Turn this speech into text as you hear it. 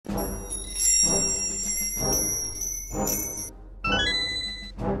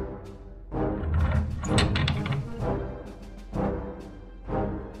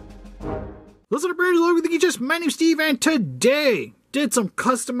What's up, everybody? Welcome to the Geekchest. My name's Steve, and today did some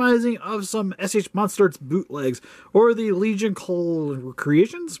customizing of some MonsterArts bootlegs, or the Legion Call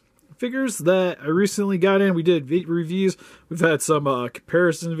Creations figures that I recently got in. We did reviews. We've had some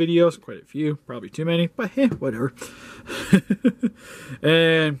comparison videos, quite a few, probably too many, but hey, whatever.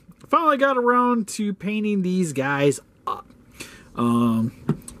 And finally got around to painting these guys up.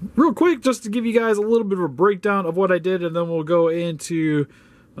 Real quick, just to give you guys a little bit of a breakdown of what I did, and then we'll go into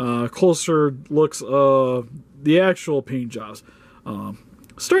closer looks of the actual paint jobs.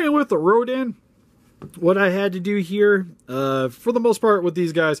 Starting with the Rodan, what I had to do here, for the most part with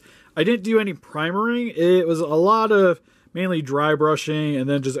these guys, I didn't do any primering. It was a lot of mainly dry brushing and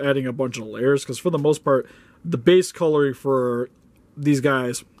then just adding a bunch of layers, because for the most part, the base coloring for these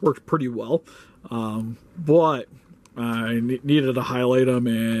guys worked pretty well. But I needed to highlight them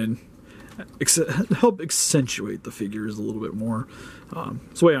and help accentuate the figures a little bit more.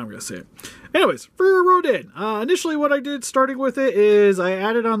 That's the way I'm going to say it. Anyways, for Rodan, initially what I did starting with it is I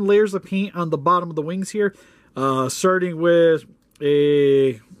added on layers of paint on the bottom of the wings here, starting with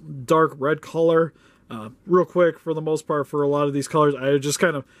a dark red color. Real quick, for the most part, for a lot of these colors, I just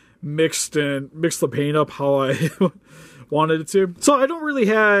kind of mixed the paint up how I wanted it to. So I don't really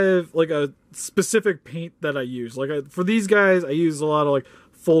have like a specific paint that I use. Like for these guys, I use a lot of like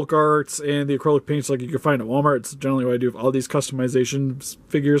folk arts and the acrylic paints like you can find at Walmart. It's generally what I do with all these customization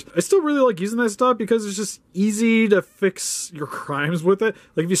figures. I still really like using that stuff because it's just easy to fix your crimes with it.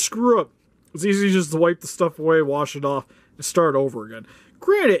 Like if you screw up, it's easy just to wipe the stuff away, wash it off, and start over again.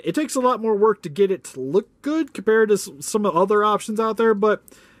 Granted, it takes a lot more work to get it to look good compared to some of the other options out there, but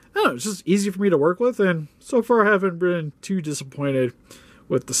I don't know, it's just easy for me to work with, and so far I haven't been too disappointed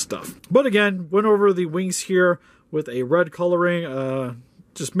with the stuff. But again, went over the wings here with a red coloring,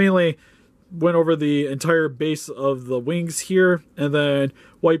 just mainly went over the entire base of the wings here, and then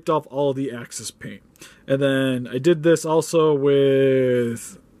wiped off all the axis paint. And then I did this also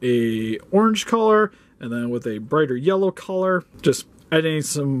with a orange color, and then with a brighter yellow color, just adding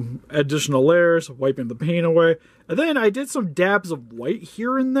some additional layers, wiping the paint away. And then I did some dabs of white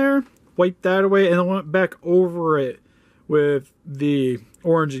here and there, wiped that away, and then went back over it with the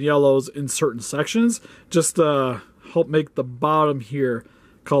orange and yellows in certain sections, just to help make the bottom here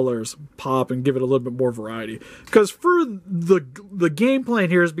colors pop and give it a little bit more variety. Because for the game plan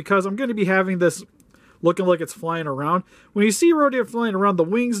here is because I'm going to be having this looking like it's flying around. When you see Rodan flying around, the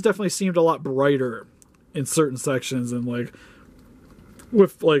wings definitely seemed a lot brighter in certain sections, and like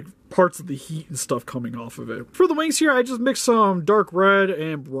with like parts of the heat and stuff coming off of it. For the wings here, I just mixed some dark red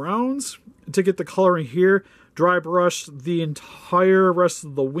and browns to get the coloring here. Dry brushed the entire rest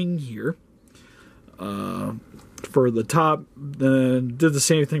of the wing here for the top, then did the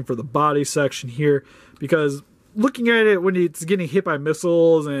same thing for the body section here, because looking at it when it's getting hit by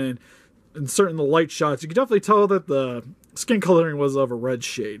missiles and in certain the light shots, you can definitely tell that the skin coloring was of a red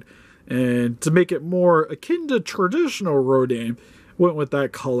shade. And to make it more akin to traditional Rodan, went with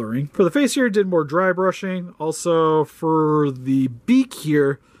that coloring. For the face here, did more dry brushing. Also for the beak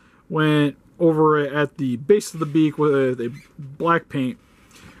here, went over it at the base of the beak with a black paint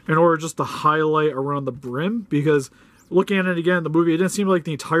in order just to highlight around the brim, because looking at it again in the movie, it didn't seem like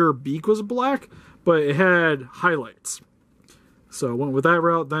the entire beak was black, but it had highlights. So went with that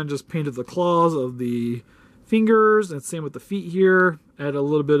route, then just painted the claws of the fingers, and same with the feet here. Added a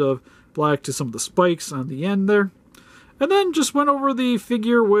little bit of black to some of the spikes on the end there. And then just went over the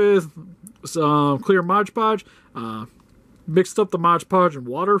figure with some clear Mod Podge. Mixed up the Mod Podge and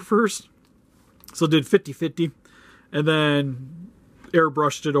water first. So did 50-50. And then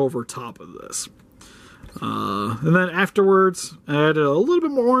airbrushed it over top of this. And then afterwards, I added a little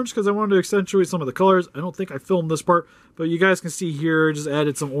bit more orange because I wanted to accentuate some of the colors. I don't think I filmed this part, but you guys can see here, just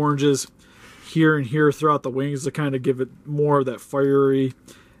added some oranges here and here throughout the wings to kind of give it more of that fiery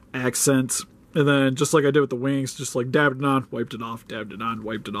accent. And then, just like I did with the wings, just like dabbed it on, wiped it off, dabbed it on,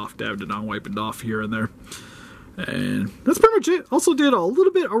 wiped it off, dabbed it on, wiped it off here and there. And that's pretty much it. Also did a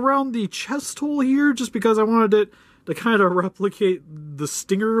little bit around the chest hole here, just because I wanted it to kind of replicate the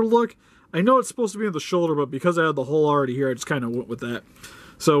Stinger look. I know it's supposed to be in the shoulder, but because I had the hole already here, I just kind of went with that.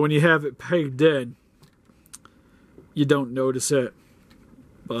 So when you have it pegged in, you don't notice it.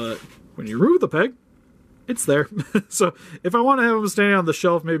 But when you remove the peg, it's there. So if I want to have him standing on the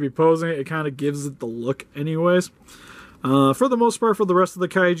shelf, maybe posing it, it kind of gives it the look anyways. For the most part, for the rest of the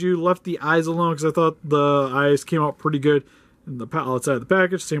kaiju, left the eyes alone because I thought the eyes came out pretty good in the outside of the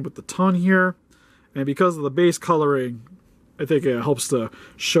package. Same with the tongue here. And because of the base coloring, I think it helps to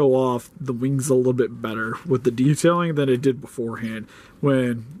show off the wings a little bit better with the detailing than it did beforehand,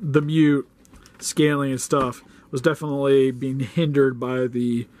 when the mute scaling and stuff was definitely being hindered by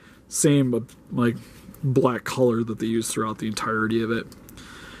the same like black color that they used throughout the entirety of it.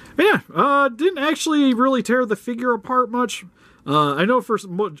 And yeah, didn't actually really tear the figure apart much. I know for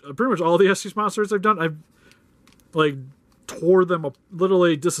pretty much all the Estes monsters I've done, I've like tore them up,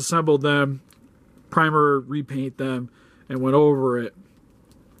 literally disassembled them, primer, repaint them, and went over it.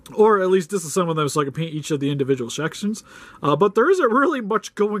 Or at least disassemble them so I can paint each of the individual sections. But there isn't really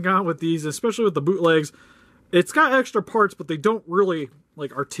much going on with these, especially with the bootlegs. It's got extra parts, but they don't really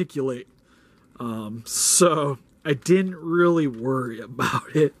like articulate. So I didn't really worry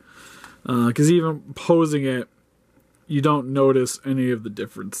about it. Because even posing it, you don't notice any of the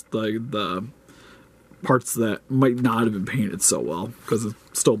difference, like the parts that might not have been painted so well, because it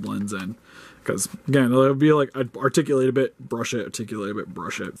still blends in. Because, again, it'll be like, I'd articulate a bit, brush it, articulate a bit,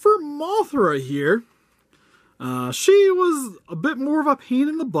 brush it. For Mothra here, she was a bit more of a pain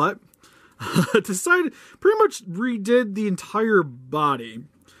in the butt. Decided, pretty much redid the entire body.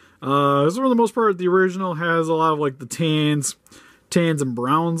 So for the most part, the original has a lot of, like, the tans and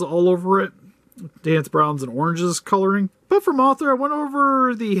browns all over it. Tans, browns, and oranges coloring. But for Mothra, I went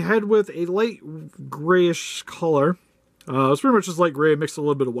over the head with a light grayish color. It was pretty much just light gray, mixed a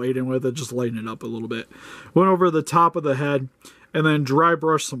little bit of white in with it, just lighten it up a little bit. Went over the top of the head, and then dry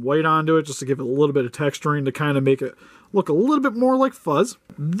brushed some white onto it, just to give it a little bit of texturing to kind of make it look a little bit more like fuzz.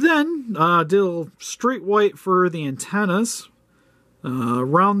 Then, did a straight white for the antennas,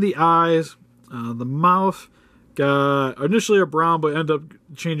 around the eyes, the mouth. Got initially a brown, but ended up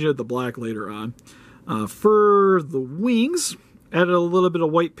changing it to black later on. For the wings, added a little bit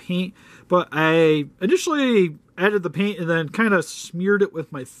of white paint, but I initially added the paint and then kind of smeared it with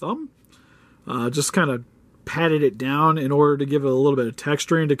my thumb. Just kind of patted it down in order to give it a little bit of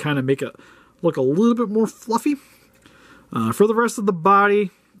texturing to kind of make it look a little bit more fluffy. For the rest of the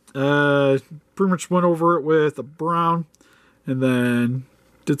body, pretty much went over it with a brown and then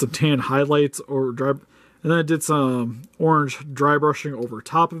did some tan highlights or dry. And then I did some orange dry brushing over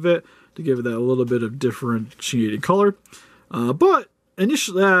top of it to give it that a little bit of differentiated color. But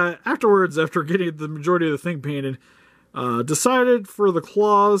initially, afterwards, after getting the majority of the thing painted, decided for the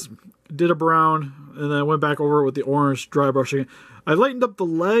claws, did a brown, and then went back over it with the orange dry brushing. I lightened up the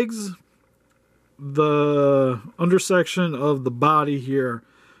legs, the undersection of the body here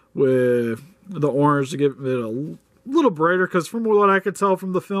with the orange to give it a little brighter, because from what I could tell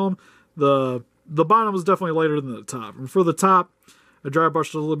from the film, the bottom was definitely lighter than the top. And for the top, I dry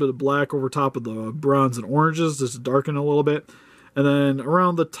brushed a little bit of black over top of the browns and oranges just to darken a little bit. And then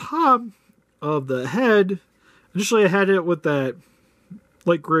around the top of the head, initially I had it with that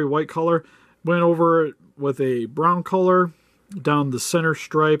light gray white color. Went over it with a brown color down the center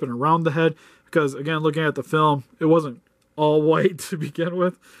stripe and around the head. Because again, looking at the film, it wasn't all white to begin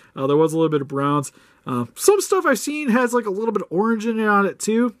with. There was a little bit of browns. Some stuff I've seen has like a little bit of orange in it on it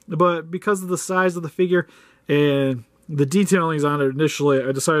too, but because of the size of the figure and the detailings on it initially,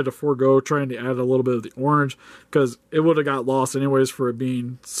 I decided to forego trying to add a little bit of the orange because it would have got lost anyways for it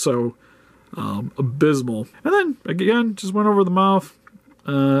being so abysmal. And then again, just went over the mouth,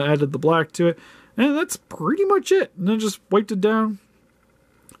 added the black to it, and that's pretty much it. And then just wiped it down.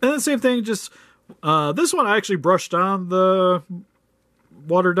 And the same thing, just this one I actually brushed on the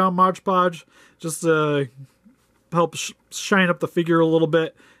watered down Mod Podge just to help shine up the figure a little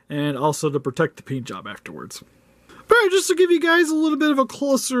bit and also to protect the paint job afterwards. But just to give you guys a little bit of a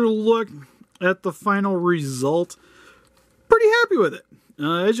closer look at the final result, pretty happy with it.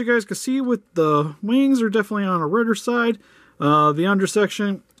 As you guys can see, with the wings are definitely on a redder side. The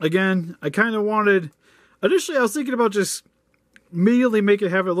undersection, again, I kind of wanted, initially I was thinking about just immediately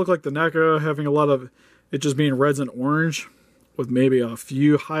have it look like the NECA, having a lot of it just being reds and orange with maybe a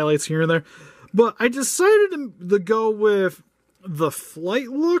few highlights here and there. But I decided to go with the flight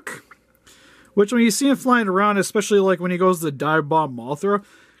look, which when you see him flying around, especially like when he goes to dive bomb Mothra,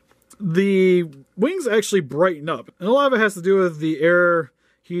 the wings actually brighten up. And a lot of it has to do with the air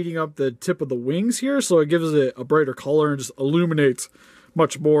heating up the tip of the wings here, so it gives it a brighter color and just illuminates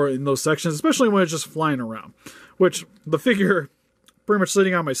much more in those sections, especially when it's just flying around. Which the figure pretty much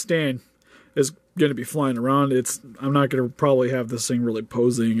sitting on my stand is going to be flying around. I'm not going to probably have this thing really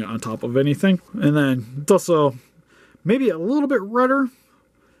posing on top of anything. And then it's also maybe a little bit redder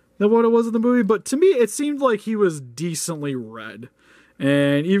than what it was in the movie, but to me it seemed like he was decently red.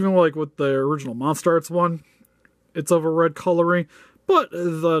 And even like with the original MonsterArts one, it's of a red coloring, but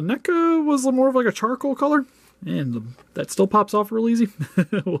the NECA was more of like a charcoal color, and that still pops off real easy.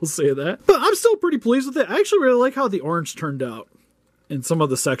 We'll say that. But I'm still pretty pleased with it. I actually really like how the orange turned out in some of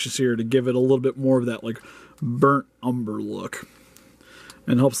the sections here to give it a little bit more of that like burnt umber look,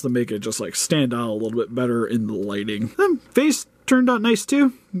 and helps to make it just like stand out a little bit better in the lighting. Face turned out nice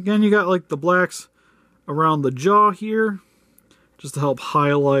too. Again, you got like the blacks around the jaw here, just to help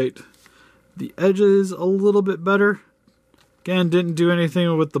highlight the edges a little bit better. Again, didn't do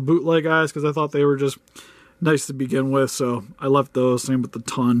anything with the bootleg eyes because I thought they were just nice to begin with, so I left those. Same with the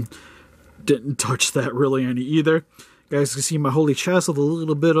ton. Didn't touch that really any either. You guys can see my holy chest with a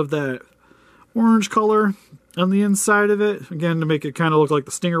little bit of that orange color on the inside of it. Again, to make it kind of look like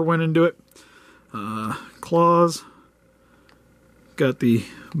the stinger went into it. Claws. Got the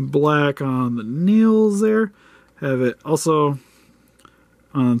black on the nails there. Have it also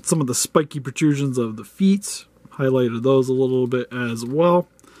on some of the spiky protrusions of the feet. Highlighted those a little bit as well.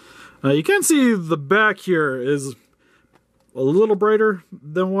 You can see the back here is a little brighter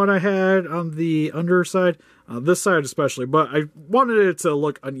than what I had on the underside. This side especially. But I wanted it to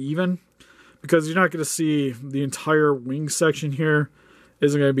look uneven, because you're not going to see the entire wing section here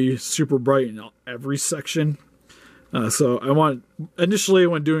isn't going to be super bright in every section. So initially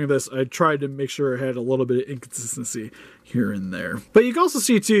when doing this, I tried to make sure I had a little bit of inconsistency here and there. But you can also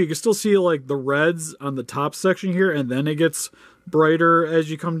see too, you can still see like the reds on the top section here, and then it gets brighter as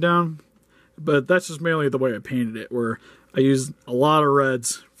you come down. But that's just mainly the way I painted it, where I used a lot of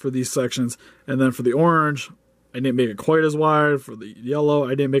reds for these sections, and then for the orange, I didn't make it quite as wide. For the yellow,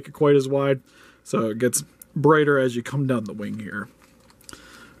 I didn't make it quite as wide. So it gets brighter as you come down the wing here.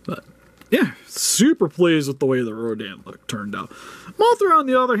 But yeah, super pleased with the way the Rodan look turned out. Mothra, on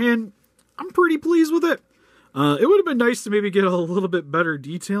the other hand, I'm pretty pleased with it. It would have been nice to maybe get a little bit better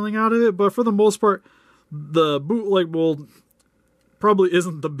detailing out of it, but for the most part, the bootleg mold probably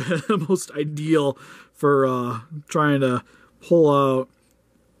isn't the most ideal for trying to pull out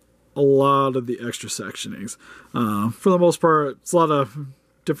a lot of the extra sectionings. For the most part, it's a lot of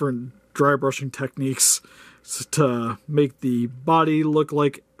different dry brushing techniques to make the body look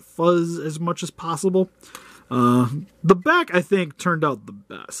like fuzz as much as possible. The back, I think, turned out the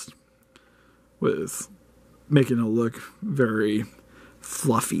best, with making it look very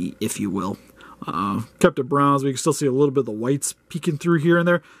fluffy, if you will. Kept it brown, so we can still see a little bit of the whites peeking through here and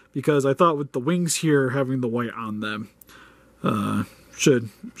there, because I thought with the wings here having the white on them should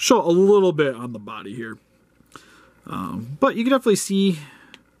show a little bit on the body here. But you can definitely see.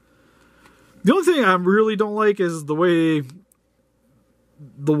 The only thing I really don't like is the way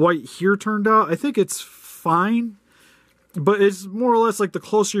the white here turned out. I think it's fine, but it's more or less like the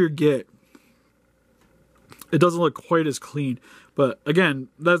closer you get, it doesn't look quite as clean. But again,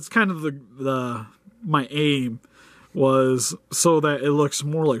 that's kind of my aim, was so that it looks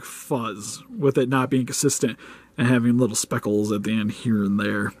more like fuzz, with it not being consistent and having little speckles at the end here and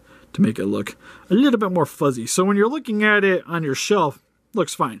there to make it look a little bit more fuzzy. So when you're looking at it on your shelf, it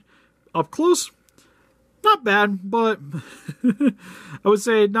looks fine. Up close, not bad, but I would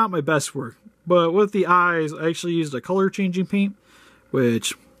say not my best work. But with the eyes, I actually used a color changing paint,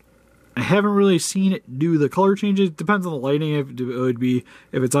 which I haven't really seen it do the color changes. It depends on the lighting. If it would be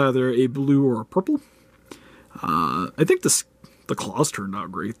if it's either a blue or a purple. I think the claws turned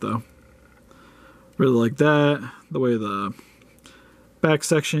out great though. Really like that. The way the back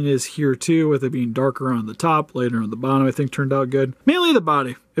section is here too, with it being darker on the top, lighter on the bottom, I think turned out good. Mainly the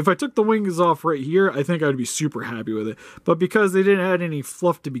body. If I took the wings off right here, I think I'd be super happy with it. But because they didn't add any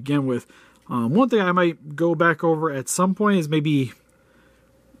fluff to begin with, one thing I might go back over at some point is maybe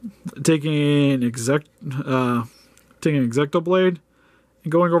taking an X-Acto blade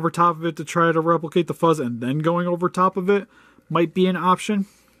and going over top of it to try to replicate the fuzz, and then going over top of it might be an option.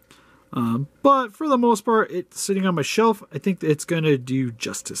 But for the most part, it's sitting on my shelf. I think it's going to do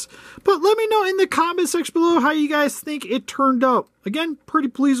justice. But let me know in the comment section below how you guys think it turned out. Again, pretty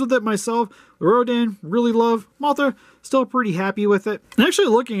pleased with it myself. The Rodan, really love. Mothra, still pretty happy with it. And actually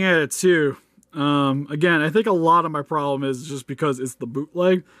looking at it too, again, I think a lot of my problem is just because it's the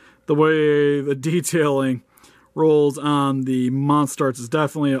bootleg. The way the detailing rolls on the MonsterArts is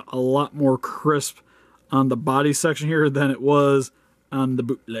definitely a lot more crisp on the body section here than it was on the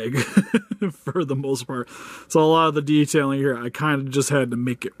bootleg for the most part. So a lot of the detailing here, I kind of just had to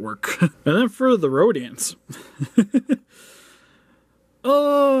make it work. And then for the Rodans,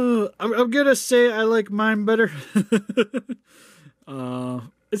 I'm gonna say I like mine better.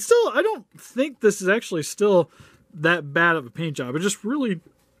 It's still, I don't think this is actually still that bad of a paint job. It just really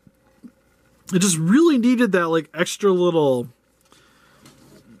needed that like extra little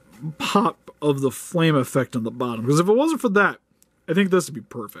pop of the flame effect on the bottom. Because if it wasn't for that, I think this would be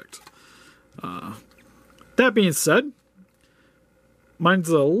perfect. That being said, mine's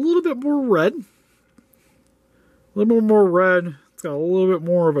a little bit more red. A little bit more red. It's got a little bit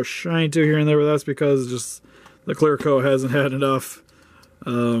more of a shine to it here and there, but that's because just the clear coat hasn't had enough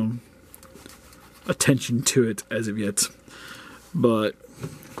attention to it as of yet. But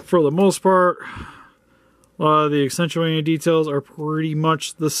for the most part, a lot of the accentuating details are pretty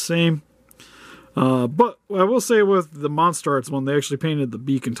much the same. But I will say with the MonsterArts one, they actually painted the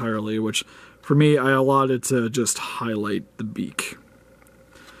beak entirely, which for me, I allotted to just highlight the beak.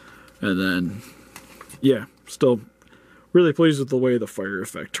 And then, yeah, still really pleased with the way the fire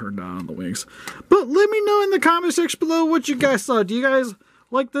effect turned on the wings. But let me know in the comment section below what you guys thought. Do you guys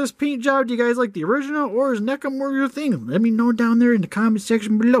like this paint job? Do you guys like the original, or is NECA more your thing? Let me know down there in the comment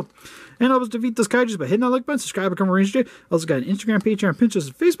section below. And help us defeat this guy just by hitting that like button, subscribe, become a Ranger. Also got an Instagram, Patreon, Pinterest,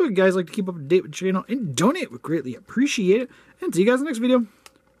 and Facebook. If you guys like to keep up to date with the channel and donate, we greatly appreciate it. And see you guys in the next video.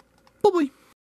 Bye-bye.